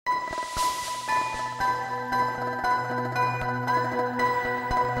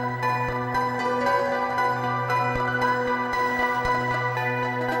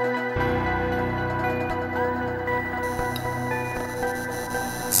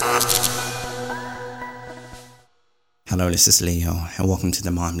Hello, this is Leo, and welcome to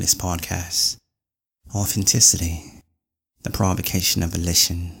the Mindless Podcast. Authenticity, the provocation of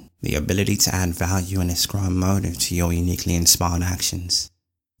volition, the ability to add value and ascribe motive to your uniquely inspired actions.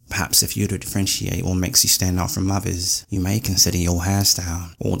 Perhaps if you were to differentiate what makes you stand out from others, you may consider your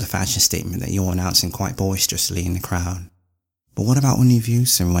hairstyle or the fashion statement that you're announcing quite boisterously in the crowd. But what about when you view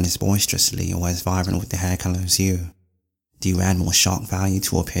someone as boisterously or as vibrant with their hair color as you? Do you add more shock value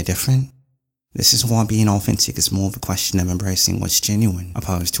to appear different? This is why being authentic is more of a question of embracing what's genuine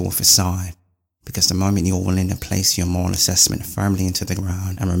opposed to a facade. Because the moment you're willing to place your moral assessment firmly into the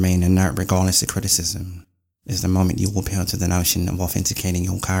ground and remain inert regardless of criticism, is the moment you will appeal to the notion of authenticating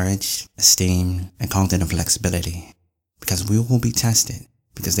your courage, esteem, and cognitive flexibility. Because we will be tested,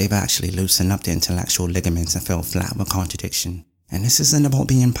 because they've actually loosened up the intellectual ligaments and fell flat with contradiction. And this isn't about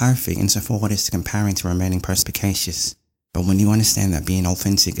being perfect insofar as comparing to remaining perspicacious. But when you understand that being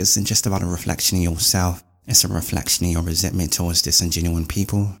authentic isn't just about a reflection of yourself, it's a reflection of your resentment towards disingenuine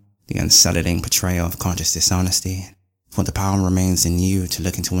people, the unsettling portrayal of conscious dishonesty. For the power remains in you to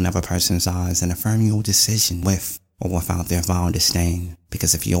look into another person's eyes and affirm your decision with or without their vile disdain.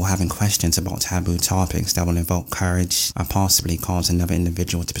 Because if you're having questions about taboo topics that will invoke courage or possibly cause another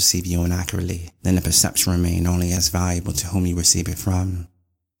individual to perceive you inaccurately, then the perception remains only as valuable to whom you receive it from.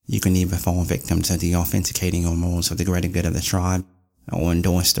 You can either fall victim to the authenticating your morals for the greater good of the tribe, or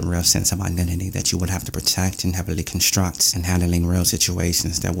endorse the real sense of identity that you would have to protect and heavily construct in handling real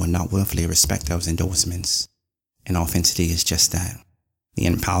situations that will not willfully respect those endorsements. And authenticity is just that. The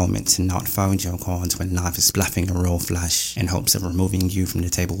empowerment to not fold your cards when life is bluffing a real flush in hopes of removing you from the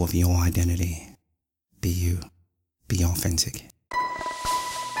table with your identity. Be you. Be authentic.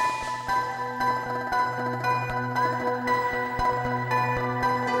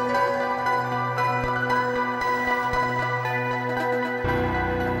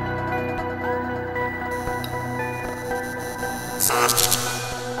 First.